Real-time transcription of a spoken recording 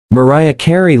Mariah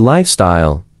Carey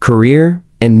lifestyle, career,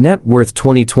 and net worth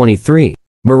 2023.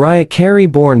 Mariah Carey,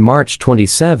 born March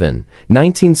 27,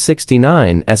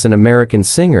 1969, as an American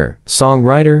singer,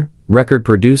 songwriter, record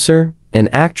producer, and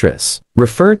actress.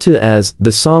 Referred to as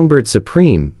the Songbird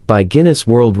Supreme by Guinness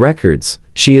World Records,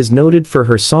 she is noted for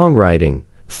her songwriting,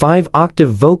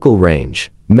 5-octave vocal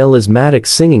range, melismatic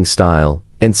singing style,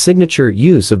 and signature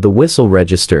use of the whistle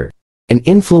register. An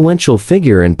influential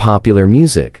figure in popular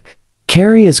music,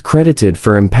 Carey is credited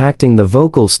for impacting the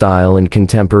vocal style in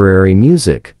contemporary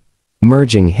music,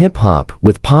 merging hip-hop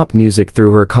with pop music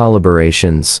through her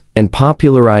collaborations, and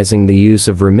popularizing the use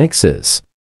of remixes.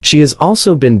 She has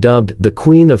also been dubbed the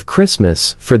Queen of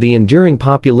Christmas for the enduring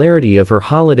popularity of her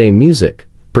holiday music,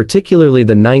 particularly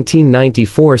the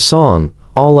 1994 song,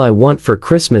 All I Want for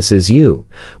Christmas Is You,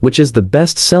 which is the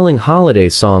best-selling holiday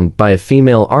song by a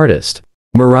female artist.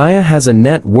 Mariah has a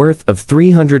net worth of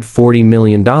 $340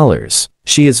 million.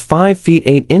 She is 5 feet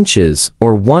 8 inches,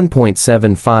 or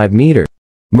 1.75 meters.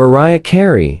 Mariah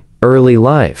Carey, early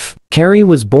life. Carey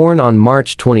was born on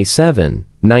March 27,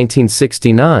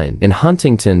 1969, in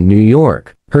Huntington, New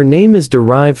York. Her name is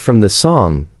derived from the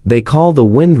song They Call the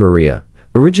Wind Maria,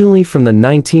 originally from the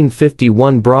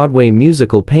 1951 Broadway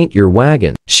musical Paint Your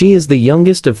Wagon. She is the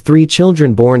youngest of 3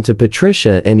 children born to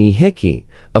Patricia and E. Hickey,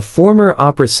 a former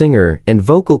opera singer and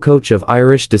vocal coach of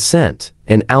Irish descent,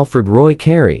 and Alfred Roy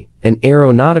Carey, an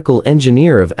aeronautical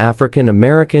engineer of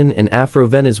African-American and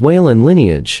Afro-Venezuelan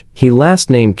lineage. He, last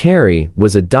name Carey,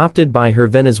 was adopted by her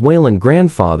Venezuelan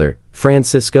grandfather,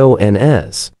 Francisco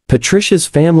N.S. Patricia's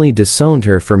family disowned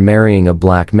her for marrying a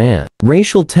black man.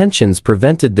 Racial tensions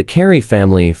prevented the Carey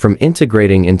family from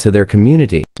integrating into their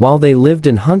community. While they lived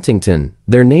in Huntington,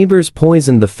 their neighbors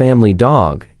poisoned the family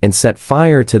dog and set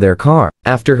fire to their car.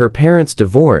 After her parents'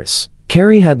 divorce,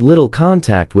 Carey had little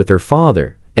contact with her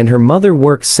father, and her mother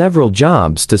worked several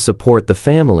jobs to support the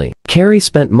family. Carey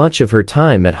spent much of her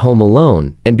time at home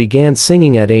alone and began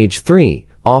singing at age 3,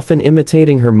 often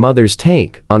imitating her mother's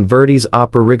take on Verdi's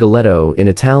opera Rigoletto in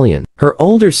Italian. Her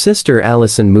older sister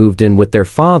Allison moved in with their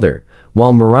father,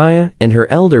 while Mariah and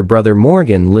her elder brother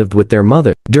Morgan lived with their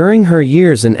mother. During her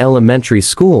years in elementary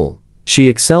school, she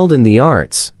excelled in the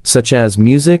arts, such as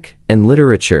music and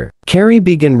literature. Carey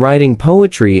began writing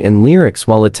poetry and lyrics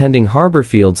while attending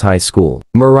Harborfields High School.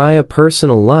 Mariah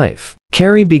personal life.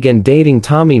 Carey began dating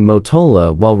Tommy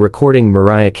Mottola while recording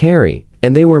Mariah Carey,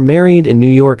 and they were married in New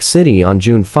York City on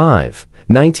June 5,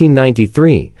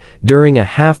 1993, during a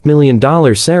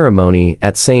 $500,000 ceremony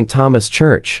at St. Thomas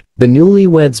Church. The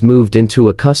newlyweds moved into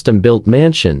a custom-built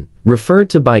mansion, referred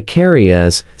to by Carey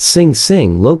as Sing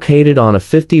Sing, located on a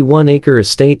 51-acre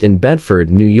estate in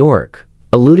Bedford, New York,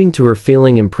 alluding to her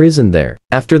feeling imprisoned there.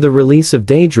 After the release of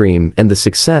Daydream and the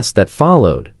success that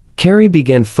followed, Carey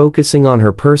began focusing on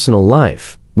her personal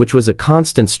life, which was a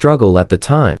constant struggle at the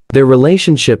time. Their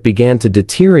relationship began to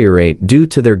deteriorate due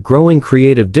to their growing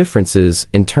creative differences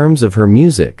in terms of her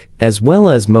music, as well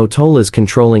as Mottola's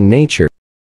controlling nature.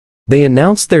 They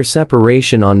announced their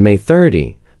separation on May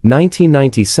 30,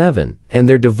 1997, and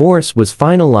their divorce was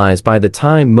finalized by the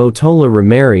time Mottola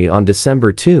remarried on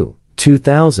December 2,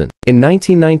 2000. In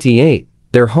 1998,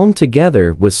 their home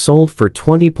together was sold for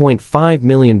 $20.5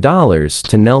 million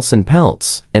to Nelson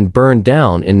Peltz and burned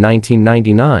down in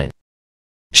 1999.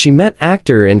 She met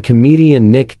actor and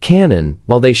comedian Nick Cannon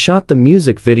while they shot the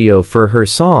music video for her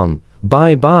song,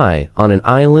 Bye Bye, on an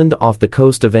island off the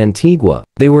coast of Antigua.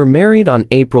 They were married on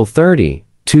April 30,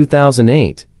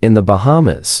 2008, in the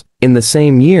Bahamas. In the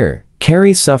same year,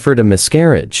 Carey suffered a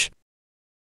miscarriage.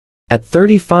 At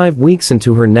 35 weeks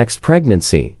into her next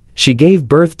pregnancy, she gave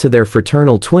birth to their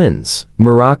fraternal twins,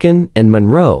 Moroccan and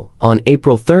Monroe, on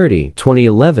April 30,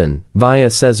 2011, via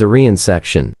cesarean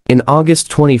section. In August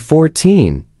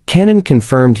 2014, Cannon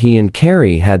confirmed he and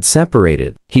Carey had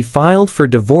separated. He filed for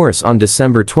divorce on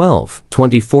December 12,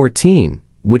 2014,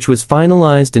 which was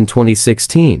finalized in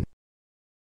 2016.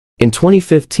 In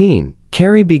 2015,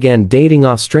 Carey began dating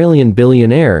Australian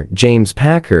billionaire James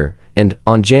Packer, and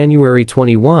on January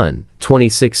 21,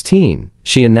 2016,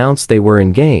 she announced they were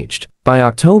engaged. By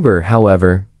October,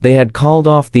 however, they had called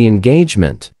off the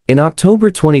engagement. In October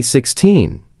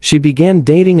 2016, she began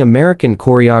dating American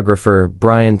choreographer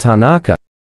Brian Tanaka.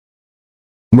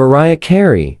 Mariah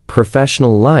Carey,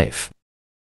 professional life.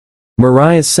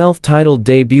 Mariah's self-titled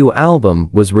debut album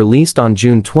was released on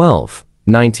June 12,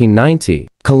 1990.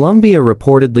 Columbia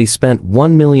reportedly spent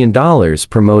 $1 million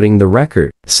promoting the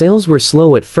record. Sales were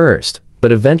slow at first,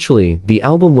 but eventually, the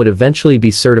album would eventually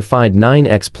be certified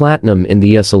 9x platinum in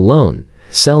the US alone,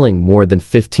 selling more than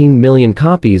 15 million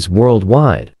copies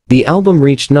worldwide. The album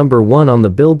reached #1 on the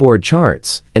Billboard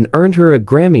charts and earned her a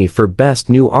Grammy for Best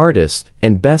New Artist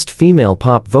and Best Female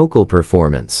Pop Vocal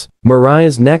Performance.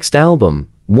 Mariah's next album,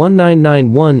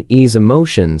 1991 Ease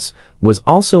Emotions, was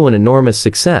also an enormous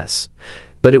success,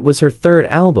 but it was her third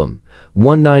album,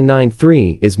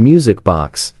 1993 Is Music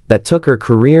Box, that took her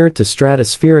career to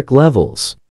stratospheric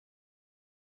levels.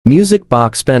 Music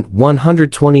Box spent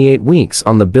 128 weeks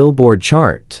on the Billboard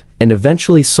chart and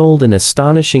eventually sold an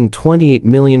astonishing 28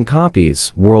 million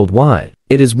copies worldwide.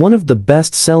 It is one of the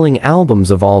best-selling albums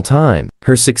of all time.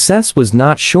 Her success was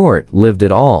not short-lived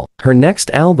at all. Her next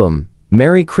album,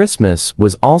 Merry Christmas,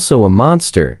 was also a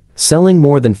monster, selling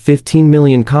more than 15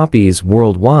 million copies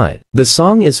worldwide. The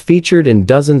song is featured in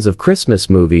dozens of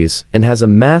Christmas movies and has a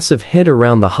massive hit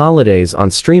around the holidays on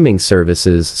streaming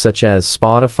services such as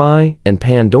Spotify and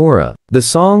Pandora. The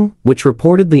song, which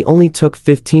reportedly only took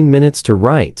 15 minutes to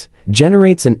write,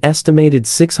 generates an estimated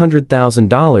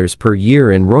 $600,000 per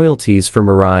year in royalties for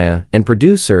Mariah and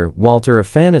producer Walter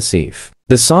Afanasieff.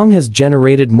 The song has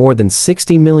generated more than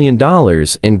 $60 million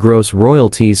in gross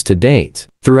royalties to date.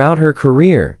 Throughout her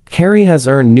career, Carey has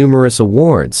earned numerous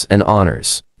awards and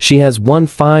honors. She has won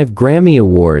 5 Grammy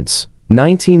Awards,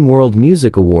 19 World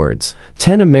Music Awards,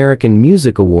 10 American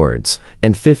Music Awards,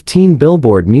 and 15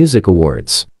 Billboard Music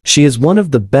Awards. She is one of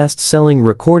the best-selling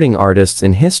recording artists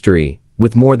in history,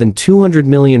 with more than 200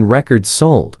 million records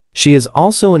sold. She is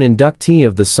also an inductee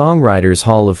of the Songwriters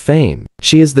Hall of Fame.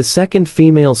 She is the second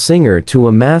female singer to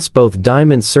amass both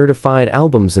Diamond-certified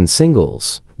albums and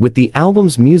singles, with the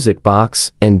albums Music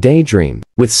Box and Daydream.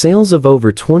 With sales of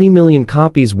over 20 million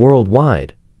copies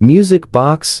worldwide, Music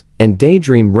Box and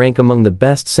Daydream rank among the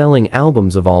best-selling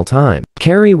albums of all time.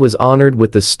 Carey was honored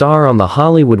with the Star on the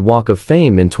Hollywood Walk of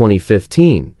Fame in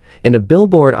 2015, and a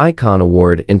Billboard Icon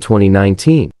Award in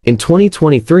 2019. In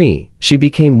 2023, she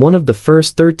became one of the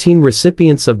first 13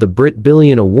 recipients of the Brit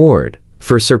Billion Award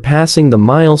for surpassing the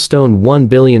milestone 1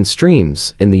 billion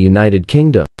streams in the United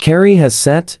Kingdom. Carey has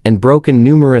set and broken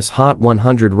numerous Hot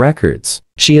 100 records.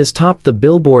 She has topped the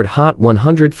Billboard Hot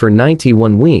 100 for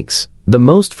 91 weeks, the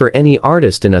most for any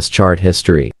artist in US chart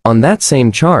history. On that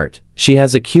same chart, she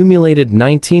has accumulated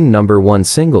 19 #1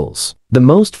 singles, the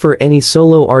most for any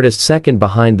solo artist second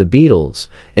behind the Beatles,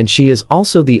 and she is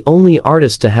also the only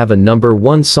artist to have a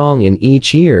 #1 song in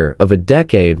each year of a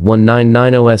decade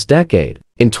 1990's decade.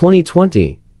 In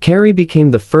 2020, Carey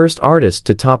became the first artist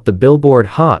to top the Billboard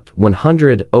Hot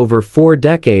 100 over 4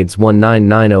 decades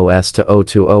 1990's to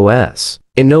 2020's.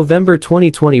 In November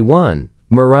 2021,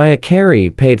 Mariah Carey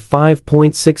paid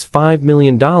 $5.65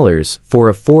 million for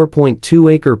a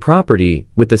 4.2-acre property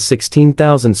with a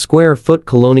 16,000-square-foot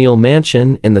colonial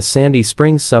mansion in the Sandy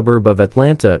Springs suburb of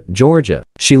Atlanta, Georgia.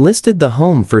 She listed the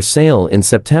home for sale in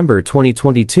September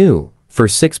 2022 for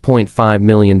 $6.5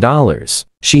 million.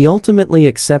 She ultimately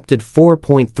accepted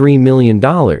 $4.3 million,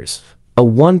 a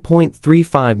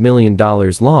 $1.35 million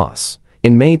loss,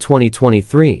 in May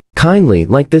 2023. Kindly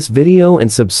like this video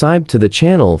and subscribe to the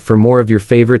channel for more of your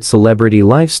favorite celebrity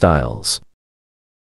lifestyles.